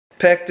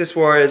Pectus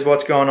Warriors,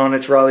 what's going on?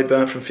 It's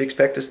Byrne from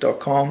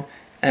fixpectus.com,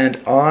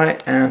 and I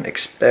am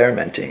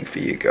experimenting for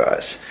you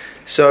guys.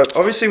 So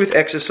obviously with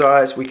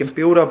exercise, we can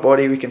build our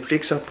body, we can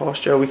fix our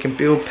posture, we can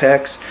build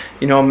pecs,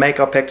 you know, make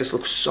our pectus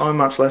look so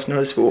much less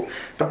noticeable.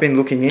 What I've been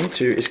looking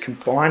into is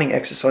combining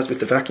exercise with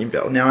the vacuum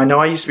bell. Now I know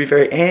I used to be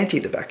very anti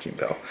the vacuum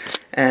bell,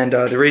 and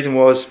the reason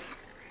was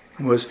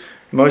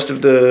most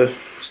of the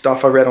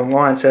stuff I read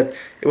online said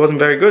it wasn't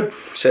very good.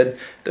 Said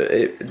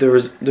that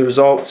the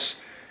results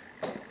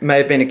may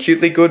have been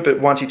acutely good,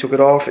 but once you took it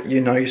off, you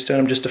know, your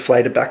sternum just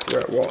deflated back to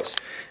where it was.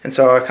 And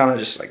so I kind of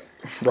just like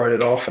wrote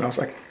it off, and I was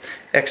like,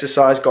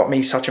 exercise got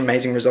me such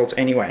amazing results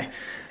anyway.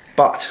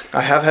 But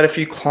I have had a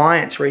few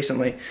clients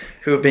recently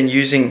who have been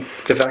using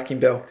the vacuum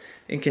bell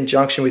in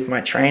conjunction with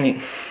my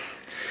training,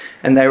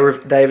 and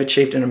they've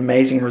achieved an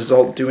amazing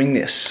result doing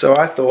this. So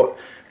I thought,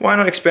 why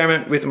not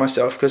experiment with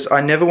myself? Because I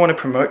never want to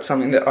promote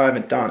something that I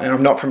haven't done, and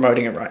I'm not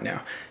promoting it right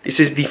now. This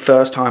is the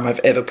first time I've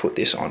ever put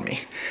this on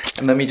me.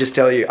 And let me just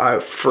tell you, I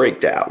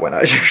freaked out when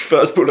I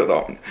first put it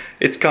on.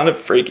 It's kind of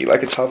freaky,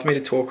 like it's hard for me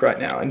to talk right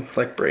now and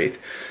like breathe,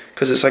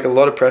 because it's like a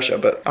lot of pressure.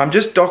 But I'm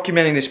just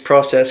documenting this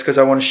process because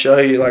I want to show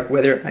you like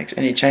whether it makes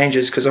any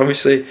changes, because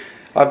obviously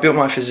I've built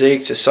my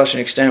physique to such an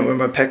extent where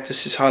my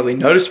pectus is hardly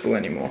noticeable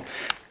anymore.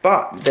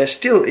 But there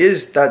still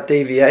is that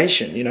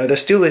deviation, you know, there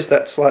still is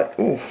that slight,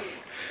 ooh,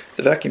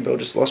 the vacuum bell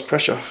just lost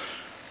pressure.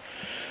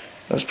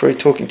 I was probably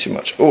talking too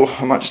much. Oh,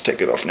 I might just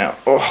take it off now.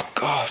 Oh,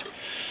 God.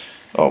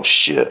 Oh,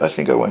 shit. I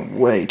think I went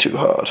way too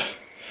hard.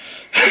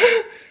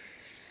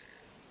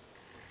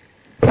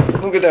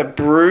 Look at that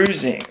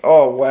bruising.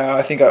 Oh, wow.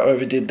 I think I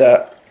overdid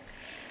that.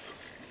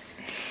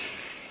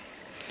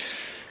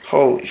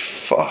 Holy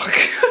fuck.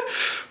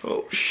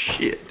 Oh,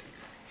 shit.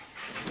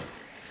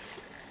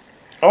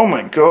 Oh,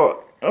 my God.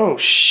 Oh,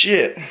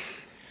 shit.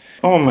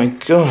 Oh, my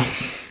God.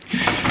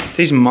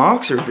 These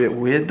marks are a bit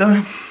weird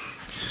though.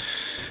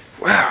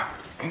 Wow,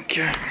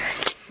 okay.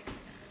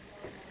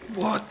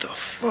 What the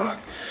fuck?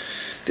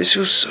 This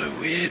was so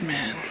weird,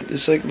 man.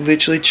 It's like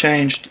literally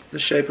changed the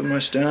shape of my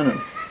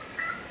sternum.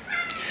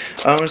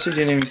 I honestly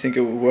didn't even think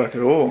it would work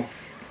at all.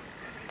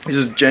 This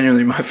is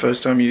genuinely my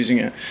first time using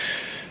it.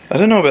 I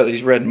don't know about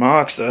these red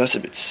marks though, that's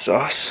a bit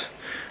sus.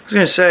 I was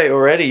gonna say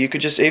already, you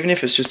could just, even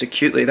if it's just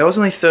acutely, that was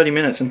only 30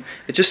 minutes and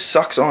it just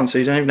sucks on, so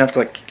you don't even have to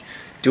like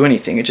do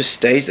anything, it just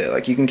stays there,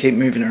 like you can keep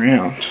moving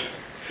around.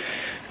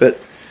 But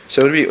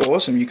so it'd be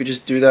awesome, you could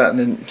just do that and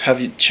then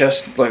have your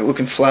chest like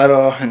looking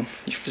flatter and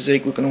your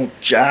physique looking all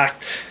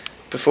jacked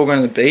before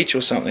going to the beach or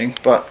something.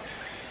 But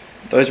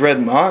those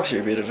red marks are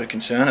a bit of a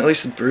concern. At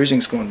least the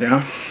bruising's gone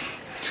down.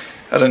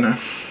 I don't know,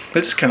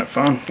 this is kind of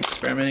fun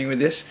experimenting with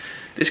this.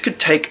 This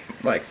could take,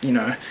 like, you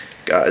know,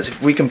 guys,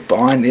 if we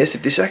combine this,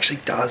 if this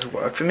actually does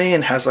work for me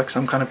and has like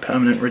some kind of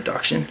permanent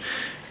reduction,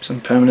 some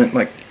permanent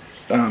like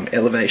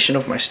elevation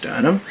of my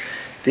sternum,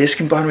 this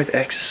combined with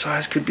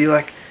exercise could be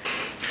like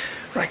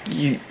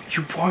you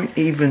won't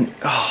even,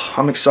 oh,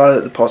 I'm excited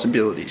at the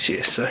possibilities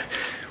here. So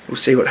we'll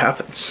see what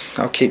happens.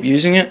 I'll keep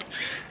using it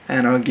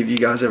and I'll give you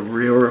guys a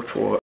real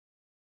report.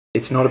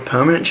 It's not a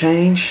permanent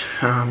change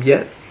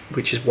yet,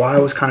 which is why I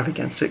was kind of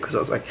against it, because I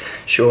was like,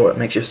 sure, it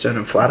makes your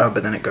sternum flatter,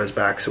 but then it goes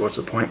back, so what's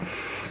the point?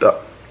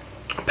 But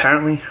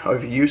apparently,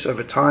 overuse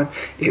over time,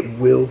 it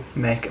will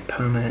make a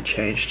permanent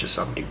change to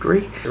some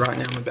degree. Right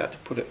now I'm about to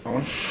put it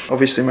on.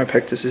 Obviously my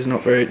pectus is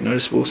not very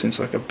noticeable since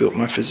like I've built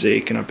my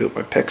physique and I built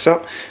my pecs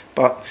up,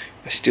 but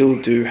I still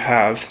do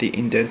have the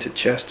indented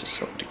chest to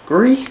some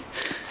degree.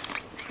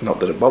 Not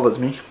that it bothers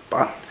me,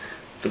 but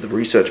for the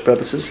research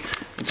purposes.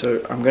 And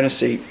so I'm going to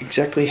see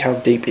exactly how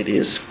deep it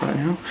is right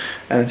now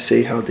and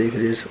see how deep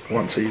it is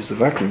once I use the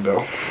vacuum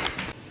bell.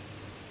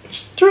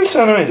 It's 3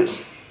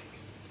 centimeters.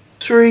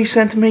 3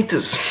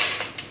 centimeters.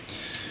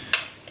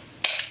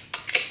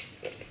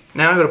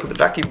 Now I've got to put the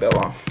vacuum bell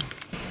on.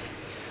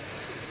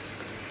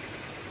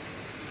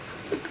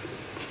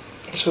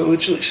 So it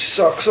literally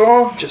sucks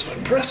on just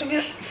by pressing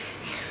it.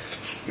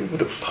 Give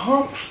it a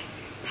pump.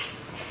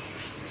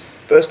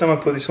 First time I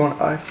put this on,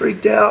 I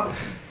freaked out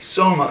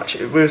so much.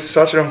 It was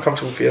such an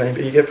uncomfortable feeling,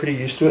 but you get pretty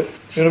used to it.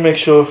 You gotta make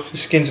sure the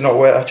skin's not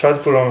wet. I tried to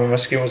put it on when my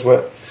skin was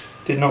wet.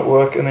 Did not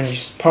work, and then you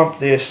just pump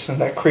this and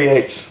that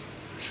creates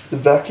the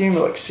vacuum, it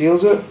like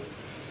seals it,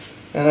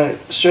 and I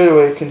straight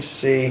away can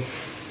see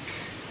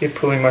it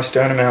pulling my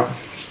sternum out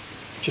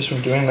just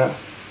from doing that.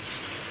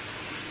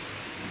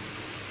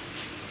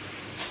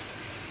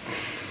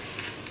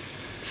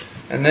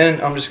 And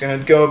then I'm just going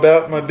to go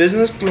about my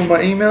business, doing my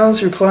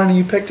emails, replying to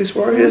you Pectus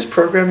Warriors,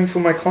 programming for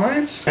my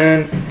clients,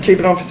 and keep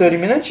it on for 30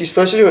 minutes. You're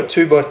supposed to do it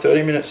 2 by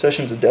 30-minute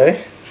sessions a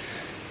day.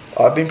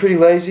 I've been pretty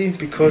lazy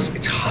because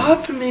it's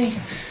hard for me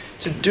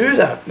to do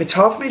that. It's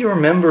hard for me to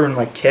remember and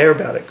like care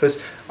about it,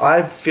 because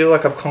I feel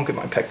like I've conquered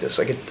my pectus.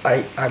 Like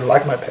I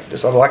like my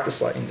pectus. I like the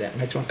slight indent. It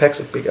makes my pecs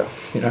look bigger,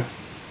 you know.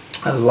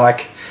 I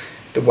like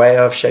the way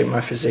I've shaped my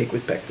physique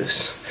with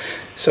pectus.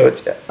 So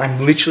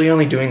I'm literally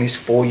only doing this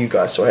for you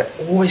guys. So I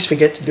always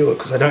forget to do it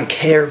because I don't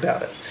care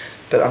about it.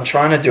 But I'm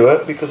trying to do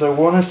it because I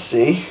want to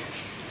see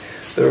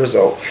the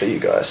result for you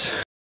guys.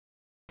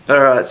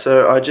 Alright,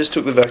 so I just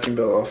took the vacuum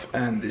belt off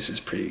and this is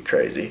pretty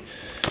crazy.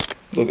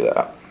 Look at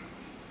that.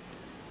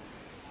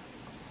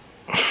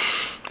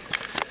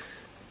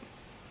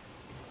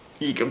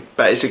 You can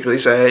basically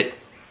say,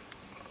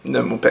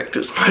 no more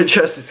pectus, my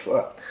chest is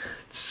flat.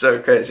 It's so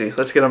crazy.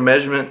 Let's get a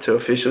measurement to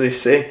officially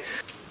see.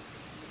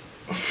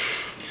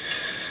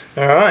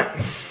 Alright,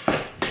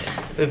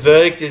 the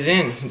verdict is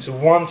in. It's a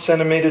 1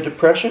 centimeter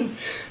depression,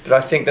 but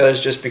I think that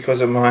is just because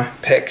of my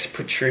pecs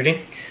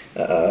protruding.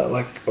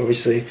 Like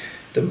obviously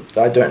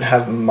I don't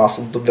have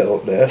muscle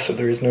developed there, so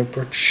there is no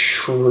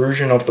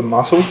protrusion of the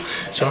muscle.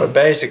 So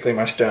basically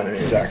my sternum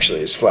is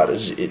actually as flat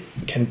as it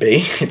can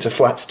be. It's a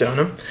flat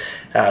sternum,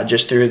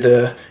 just through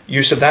the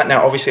use of that.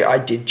 Now obviously I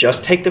did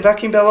just take the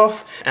vacuum belt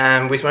off,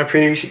 and with my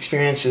previous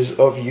experiences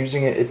of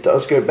using it, it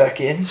does go back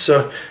in.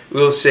 So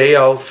we'll see.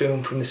 I'll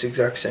film from this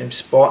exact same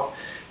spot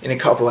in a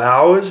couple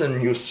hours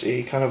and you'll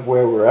see kind of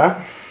where we're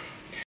at.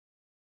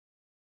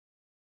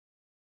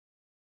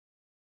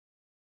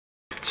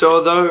 So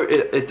although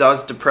it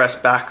does depress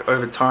back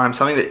over time,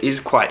 something that is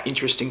quite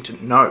interesting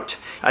to note.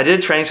 I did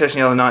a training session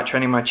the other night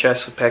training my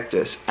chest with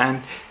pectus,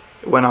 and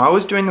when I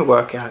was doing the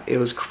workout, it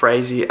was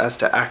crazy as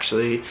to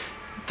actually,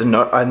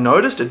 I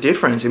noticed a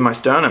difference in my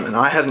sternum, and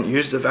I hadn't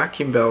used the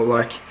vacuum belt.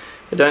 Like,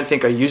 I don't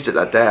think I used it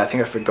that day, I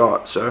think I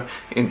forgot. So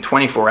in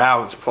 24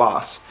 hours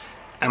plus,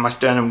 and my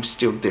sternum was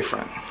still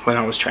different when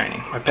I was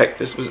training. My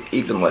pectus was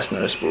even less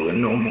noticeable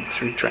than normal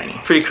through training.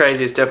 Pretty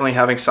crazy. It's definitely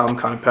having some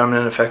kind of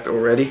permanent effect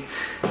already.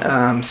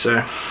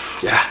 So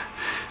yeah,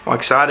 I'm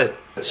excited.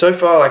 So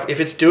far, like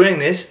if it's doing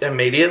this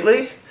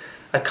immediately,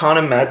 I can't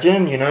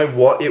imagine, you know,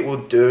 what it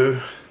would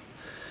do,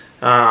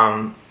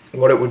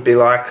 what it would be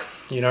like,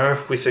 you know,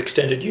 with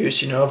extended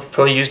use. You know, I've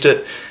probably used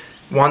it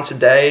once a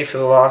day for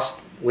the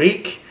last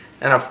week,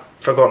 and I've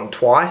forgotten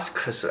twice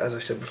because, as I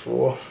said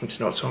before,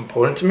 it's not so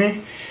important to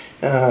me.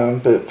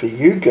 But for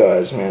you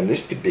guys, man,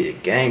 this could be a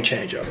game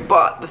changer.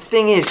 But the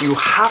thing is, you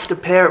have to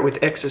pair it with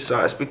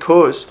exercise,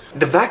 because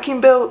the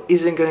vacuum belt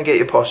isn't going to get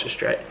your posture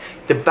straight.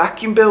 The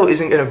vacuum belt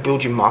isn't going to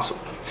build your muscle.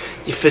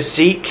 Your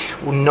physique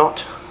will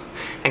not.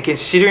 And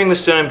considering the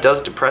sternum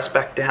does depress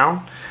back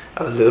down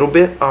a little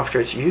bit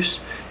after its use,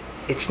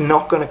 it's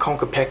not going to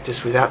conquer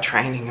pectus without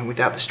training and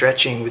without the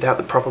stretching, without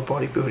the proper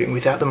bodybuilding,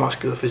 without the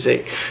muscular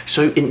physique.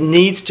 So it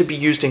needs to be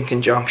used in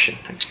conjunction.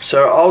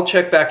 So I'll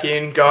check back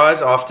in,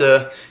 guys,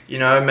 after, you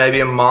know, maybe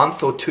a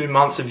month or 2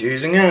 months of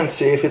using it and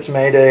see if it's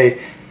made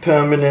a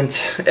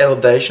permanent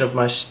elevation of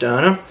my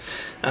sternum.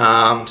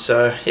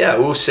 So yeah,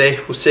 we'll see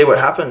what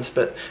happens,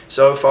 but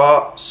so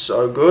far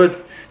so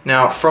good.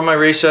 Now from my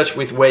research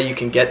with where you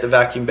can get the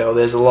vacuum belt,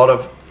 there's a lot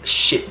of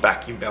shit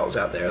vacuum belts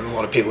out there, and a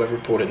lot of people have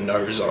reported no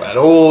result at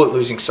all,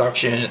 losing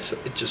suction. It's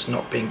just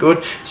not been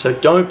good. So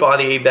don't buy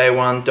the eBay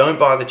one, don't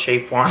buy the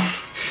cheap one.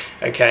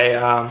 Okay,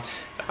 I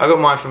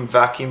got mine from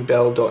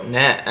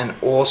vacuumbell.net, and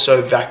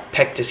also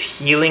Pectus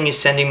Healing is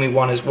sending me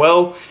one as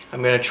well.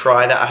 I'm going to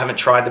try that. I haven't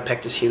tried the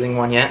Pectus Healing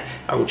one yet.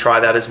 I will try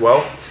that as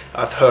well.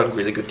 I've heard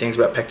really good things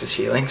about Pectus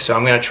Healing, so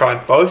I'm going to try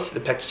both. The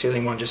Pectus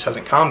Healing one just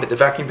hasn't come, but the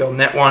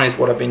vacuumbell.net one is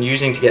what I've been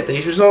using to get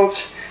these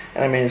results.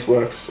 And I mean, it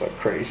works like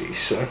crazy.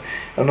 So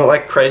I'm not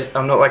like crazy.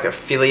 I'm not like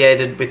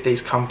affiliated with these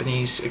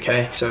companies.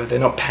 Okay, so they're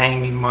not paying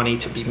me money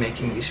to be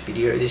making this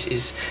video. This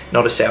is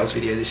not a sales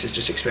video. This is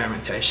just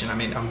experimentation. I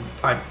mean,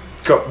 I'm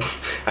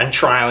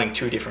trialing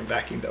 2 different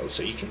vacuum belts,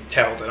 so you can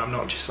tell that I'm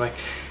not just like,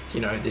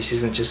 you know, this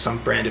isn't just some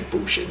branded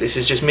bullshit. This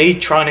is just me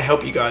trying to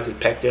help you guys with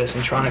pectus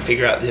and trying to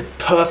figure out the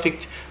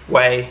perfect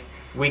way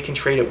we can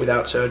treat it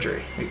without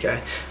surgery.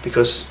 Okay,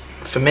 because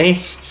for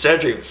me,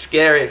 surgery was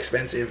scary,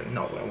 expensive, and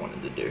not what I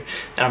wanted to do.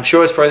 And I'm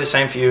sure it's probably the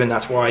same for you, and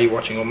that's why you're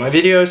watching all my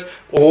videos.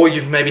 Or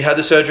you've maybe had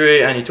the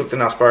surgery and you took the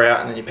nut bar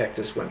out and then your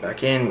pectus went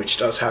back in, which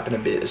does happen a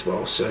bit as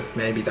well. So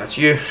maybe that's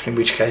you, in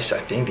which case I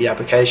think the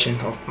application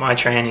of my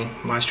training,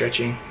 my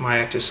stretching, my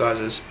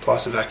exercises,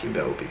 plus a vacuum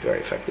belt will be very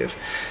effective.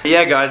 But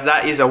yeah guys,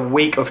 that is a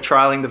week of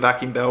trialing the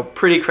vacuum belt.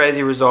 Pretty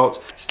crazy results.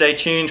 Stay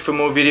tuned for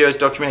more videos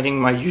documenting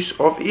my use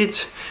of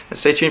it. And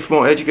stay tuned for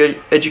more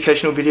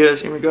educational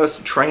videos in regards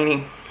to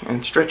training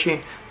and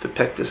stretching for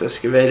Pectus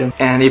Excavatum.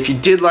 And if you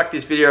did like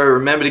this video,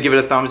 remember to give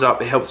it a thumbs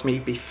up. It helps me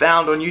be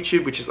found on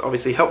YouTube, which is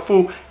obviously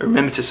helpful. And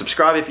remember to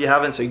subscribe if you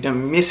haven't, so you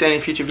don't miss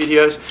any future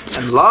videos.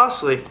 And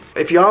lastly,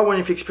 if you are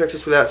wanting to fix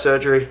pectus without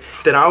surgery,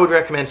 then I would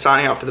recommend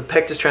signing up for the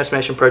Pectus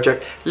Transformation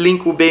Project.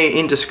 Link will be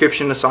in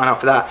description to sign up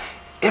for that.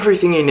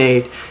 Everything you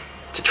need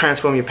to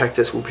transform your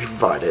pectus will be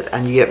provided,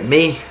 and you get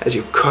me as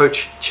your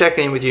coach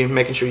checking in with you,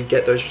 making sure you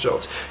get those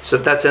results. So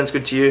if that sounds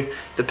good to you,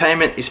 the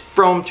payment is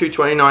from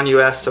 $229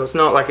 US, so it's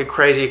not like a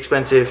crazy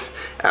expensive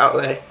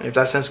outlay. And if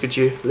that sounds good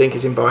to you, link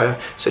is in bio,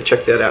 so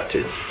check that out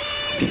too.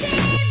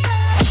 Peace.